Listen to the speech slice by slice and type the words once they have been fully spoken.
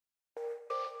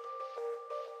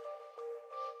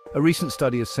A recent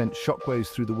study has sent shockwaves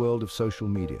through the world of social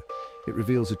media. It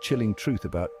reveals a chilling truth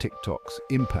about TikTok's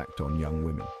impact on young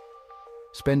women.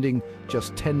 Spending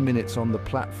just 10 minutes on the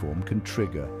platform can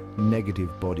trigger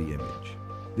negative body image.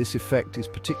 This effect is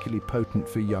particularly potent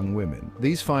for young women.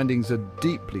 These findings are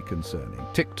deeply concerning.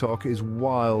 TikTok is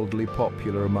wildly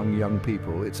popular among young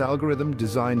people. Its algorithm,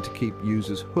 designed to keep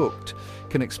users hooked,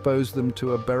 can expose them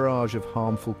to a barrage of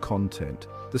harmful content.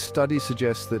 The study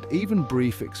suggests that even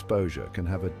brief exposure can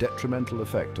have a detrimental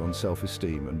effect on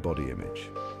self-esteem and body image.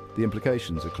 The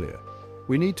implications are clear.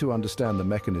 We need to understand the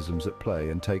mechanisms at play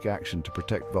and take action to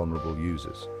protect vulnerable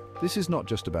users. This is not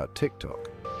just about TikTok.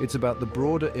 It's about the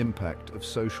broader impact of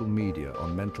social media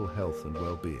on mental health and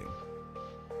well-being.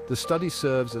 The study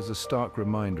serves as a stark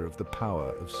reminder of the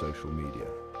power of social media.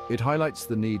 It highlights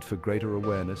the need for greater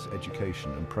awareness,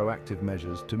 education, and proactive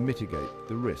measures to mitigate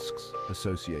the risks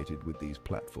associated with these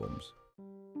platforms.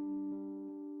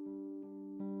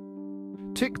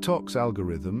 TikTok's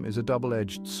algorithm is a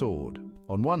double-edged sword.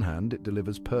 On one hand, it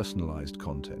delivers personalized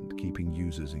content, keeping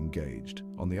users engaged.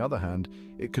 On the other hand,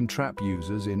 it can trap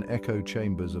users in echo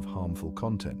chambers of harmful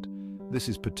content. This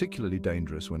is particularly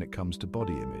dangerous when it comes to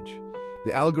body image.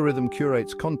 The algorithm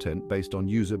curates content based on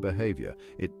user behavior.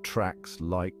 It tracks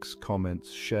likes,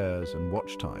 comments, shares, and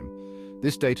watch time.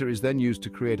 This data is then used to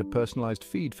create a personalized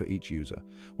feed for each user.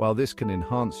 While this can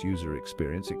enhance user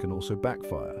experience, it can also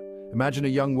backfire. Imagine a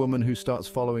young woman who starts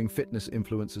following fitness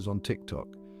influencers on TikTok.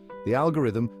 The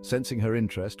algorithm, sensing her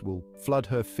interest, will flood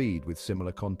her feed with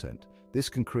similar content. This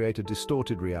can create a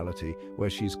distorted reality where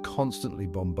she's constantly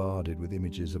bombarded with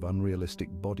images of unrealistic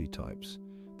body types.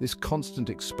 This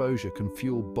constant exposure can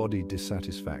fuel body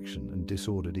dissatisfaction and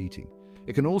disordered eating.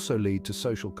 It can also lead to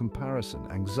social comparison,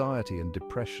 anxiety, and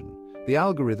depression. The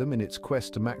algorithm, in its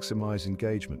quest to maximize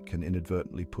engagement, can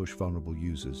inadvertently push vulnerable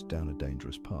users down a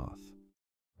dangerous path.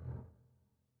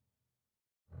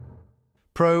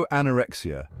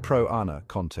 Pro-anorexia, pro-ana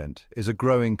content is a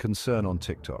growing concern on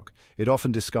TikTok. It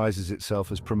often disguises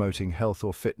itself as promoting health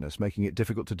or fitness, making it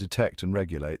difficult to detect and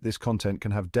regulate. This content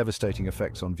can have devastating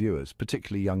effects on viewers,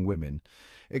 particularly young women.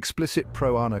 Explicit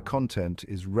pro-ana content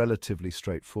is relatively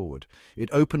straightforward. It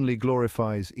openly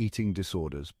glorifies eating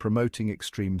disorders, promoting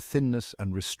extreme thinness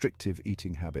and restrictive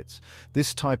eating habits.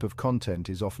 This type of content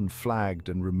is often flagged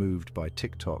and removed by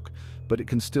TikTok, but it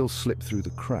can still slip through the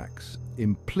cracks.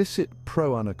 Implicit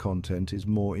pro-ana content is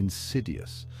more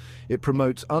insidious. It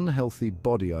promotes unhealthy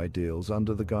body ideals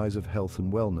under the guise of health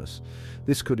and wellness.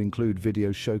 This could include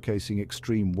videos showcasing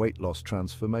extreme weight loss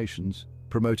transformations,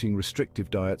 promoting restrictive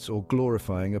diets, or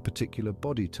glorifying a particular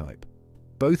body type.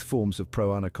 Both forms of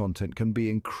pro-ana content can be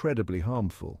incredibly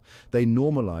harmful. They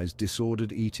normalize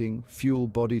disordered eating, fuel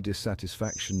body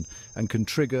dissatisfaction, and can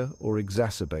trigger or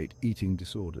exacerbate eating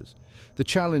disorders. The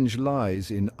challenge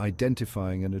lies in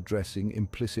identifying and addressing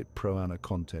implicit pro-ana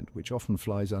content, which often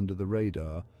flies under the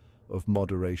radar of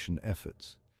moderation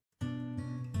efforts.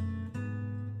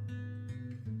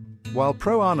 While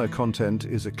pro-ana content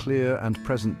is a clear and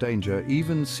present danger,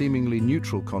 even seemingly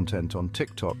neutral content on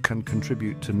TikTok can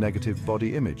contribute to negative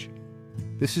body image.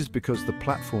 This is because the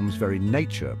platform's very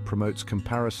nature promotes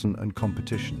comparison and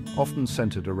competition, often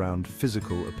centered around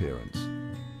physical appearance.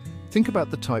 Think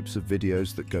about the types of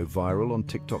videos that go viral on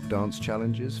TikTok: dance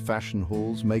challenges, fashion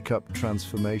hauls, makeup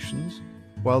transformations.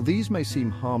 While these may seem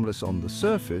harmless on the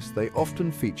surface, they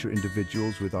often feature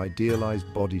individuals with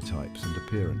idealized body types and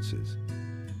appearances.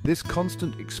 This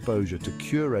constant exposure to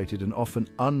curated and often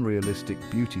unrealistic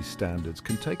beauty standards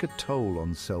can take a toll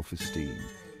on self-esteem,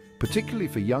 particularly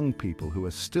for young people who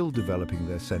are still developing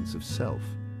their sense of self.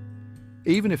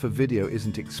 Even if a video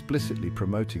isn't explicitly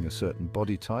promoting a certain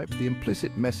body type, the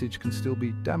implicit message can still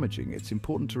be damaging. It's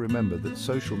important to remember that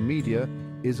social media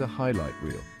is a highlight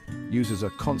reel. Users are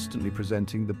constantly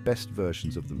presenting the best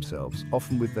versions of themselves,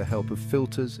 often with the help of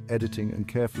filters, editing, and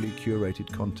carefully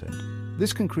curated content.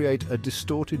 This can create a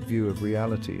distorted view of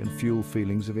reality and fuel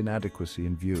feelings of inadequacy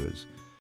in viewers.